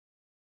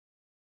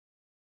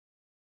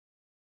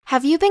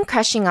Have you been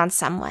crushing on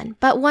someone,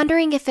 but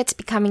wondering if it's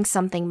becoming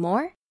something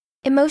more?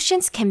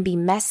 Emotions can be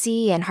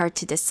messy and hard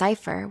to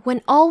decipher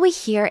when all we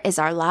hear is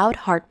our loud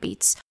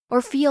heartbeats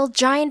or feel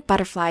giant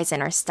butterflies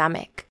in our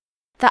stomach.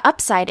 The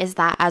upside is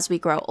that as we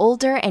grow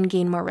older and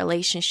gain more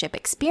relationship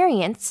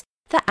experience,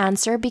 the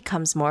answer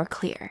becomes more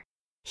clear.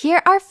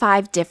 Here are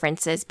 5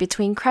 differences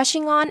between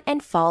crushing on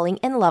and falling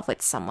in love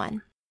with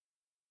someone.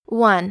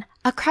 1.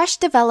 A crush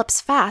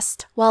develops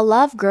fast, while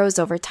love grows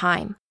over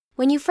time.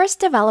 When you first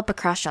develop a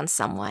crush on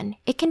someone,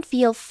 it can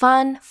feel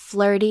fun,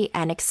 flirty,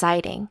 and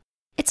exciting.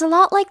 It's a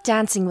lot like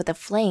dancing with a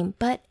flame,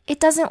 but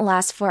it doesn't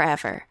last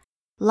forever.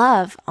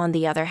 Love, on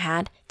the other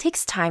hand,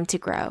 takes time to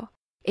grow.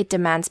 It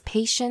demands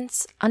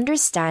patience,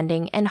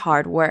 understanding, and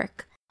hard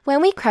work.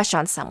 When we crush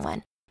on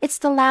someone, it's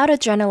the loud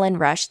adrenaline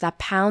rush that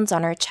pounds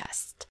on our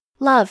chest.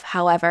 Love,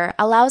 however,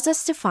 allows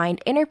us to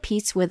find inner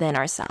peace within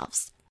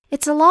ourselves.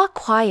 It's a lot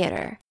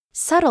quieter,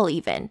 subtle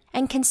even,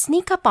 and can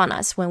sneak up on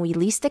us when we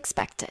least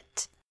expect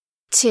it.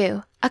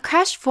 2. A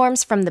crush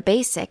forms from the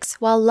basics,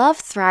 while love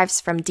thrives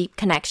from deep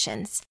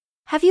connections.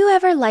 Have you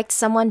ever liked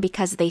someone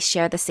because they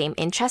share the same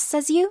interests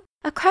as you?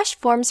 A crush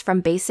forms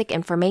from basic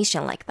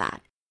information like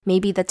that.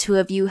 Maybe the two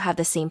of you have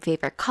the same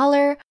favorite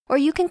color, or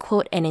you can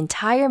quote an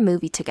entire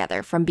movie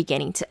together from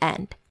beginning to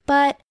end.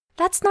 But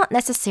that's not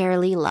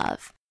necessarily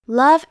love.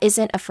 Love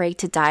isn't afraid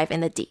to dive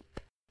in the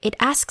deep. It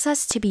asks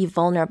us to be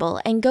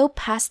vulnerable and go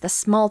past the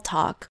small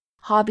talk,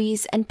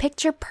 hobbies, and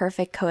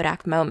picture-perfect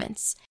Kodak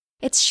moments.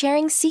 It's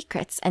sharing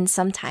secrets, and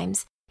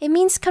sometimes it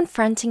means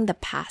confronting the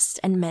past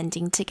and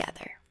mending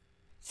together.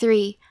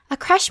 3. A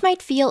crush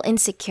might feel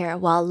insecure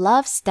while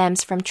love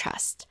stems from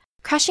trust.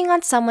 Crushing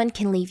on someone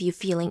can leave you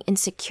feeling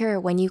insecure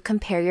when you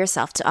compare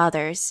yourself to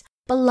others.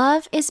 But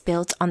love is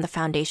built on the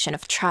foundation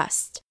of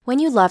trust. When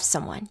you love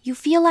someone, you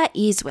feel at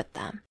ease with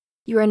them.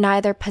 You are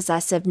neither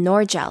possessive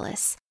nor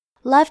jealous.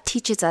 Love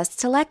teaches us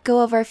to let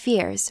go of our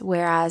fears,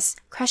 whereas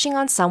crushing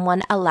on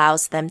someone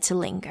allows them to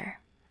linger.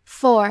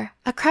 4.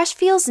 A crush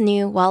feels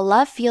new while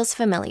love feels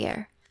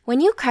familiar.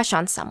 When you crush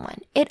on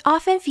someone, it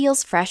often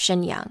feels fresh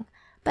and young.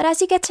 But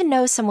as you get to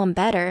know someone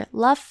better,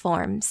 love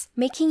forms,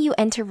 making you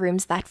enter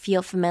rooms that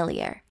feel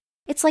familiar.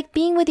 It's like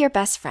being with your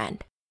best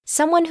friend,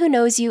 someone who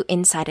knows you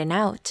inside and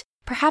out,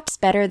 perhaps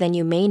better than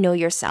you may know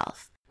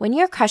yourself. When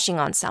you're crushing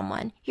on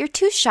someone, you're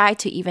too shy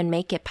to even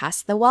make it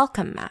past the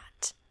welcome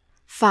mat.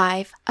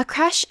 5. A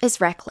crush is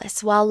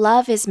reckless while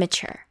love is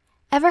mature.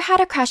 Ever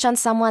had a crush on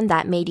someone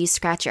that made you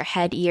scratch your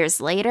head years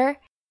later?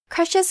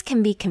 Crushes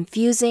can be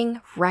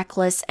confusing,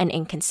 reckless, and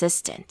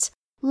inconsistent.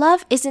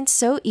 Love isn't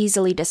so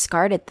easily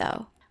discarded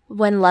though.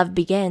 When love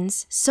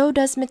begins, so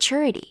does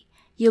maturity.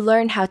 You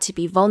learn how to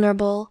be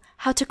vulnerable,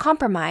 how to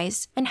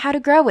compromise, and how to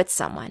grow with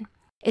someone.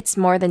 It's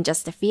more than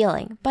just a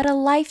feeling, but a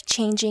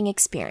life-changing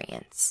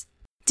experience.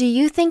 Do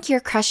you think you're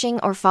crushing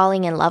or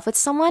falling in love with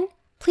someone?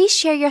 Please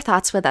share your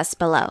thoughts with us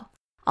below.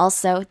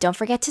 Also, don't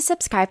forget to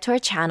subscribe to our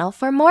channel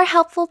for more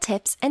helpful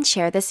tips and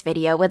share this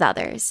video with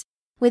others.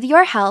 With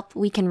your help,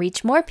 we can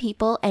reach more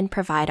people and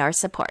provide our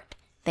support.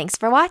 Thanks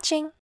for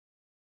watching!